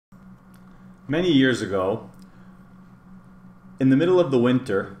Many years ago, in the middle of the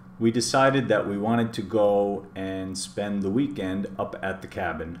winter, we decided that we wanted to go and spend the weekend up at the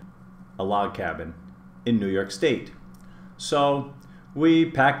cabin, a log cabin in New York State. So we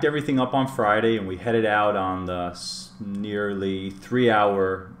packed everything up on Friday and we headed out on the nearly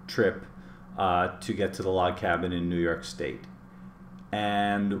 3-hour trip to get to the log cabin in New York State.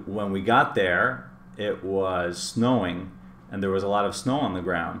 And when we got there, it was snowing and there was a lot of snow on the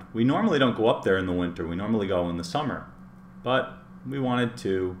ground. We normally don't go up there in the winter, we normally go in the summer. But we wanted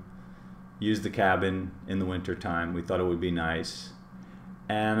to use the cabin in the winter time. We thought it would be nice.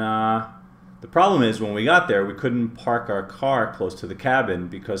 And the problem is when we got there, we couldn't park our car close to the cabin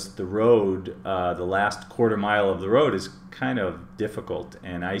because the road, the last quarter mile of the road is kind of difficult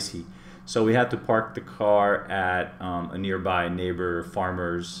and icy. So we had to park the car at a nearby neighbor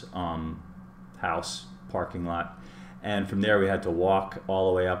farmer's house parking lot. And from there we had to walk all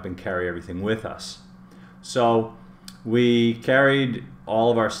the way up and carry everything with us. So we carried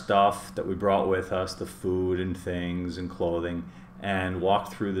all of our stuff that we brought with us, the food and things and clothing, and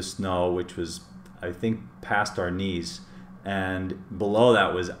walked through the snow, which was, I think, past our knees. And below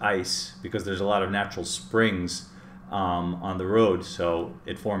that was ice, because there's a lot of natural springs on the road, so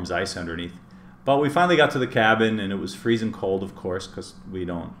it forms ice underneath. But we finally got to the cabin, and it was freezing cold, of course, because we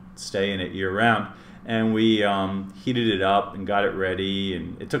don't stay in it year-round. And we heated it up and got it ready,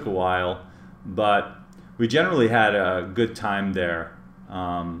 and it took a while, but we generally had a good time there.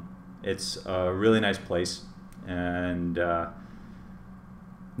 It's a really nice place, and now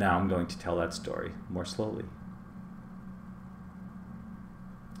I'm going to tell that story more slowly.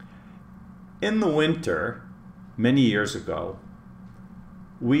 In the winter, many years ago,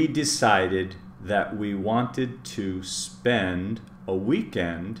 we decided that we wanted to spend a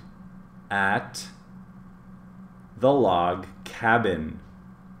weekend at the log cabin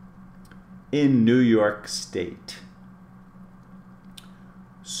in New York State.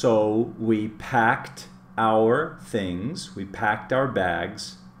 So we packed our things, we packed our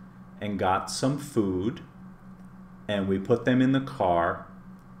bags and got some food, and we put them in the car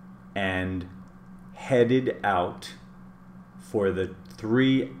and headed out for the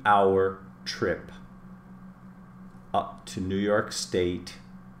 3-hour trip up to New York State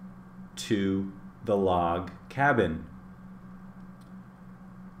to the log cabin.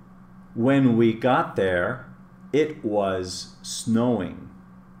 When we got there, it was snowing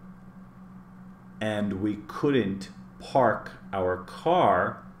and we couldn't park our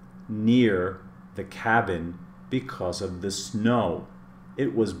car near the cabin because of the snow.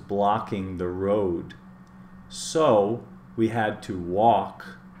 It was blocking the road. So we had to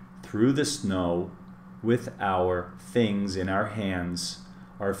walk through the snow with our things in our hands,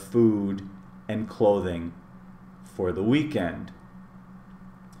 our food and clothing for the weekend.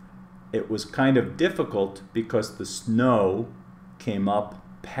 It was kind of difficult because the snow came up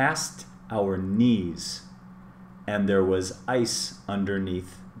past our knees and there was ice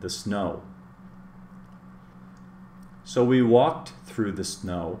underneath the snow. So we walked through the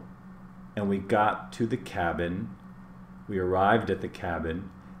snow and we got to the cabin. We arrived at the cabin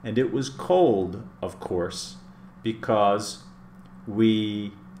and it was cold, of course, because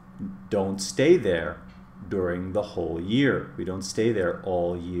we don't stay there during the whole year. We don't stay there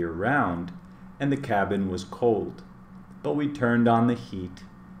all year round, and the cabin was cold. But we turned on the heat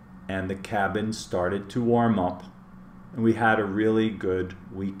and the cabin started to warm up and we had a really good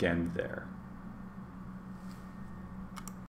weekend there.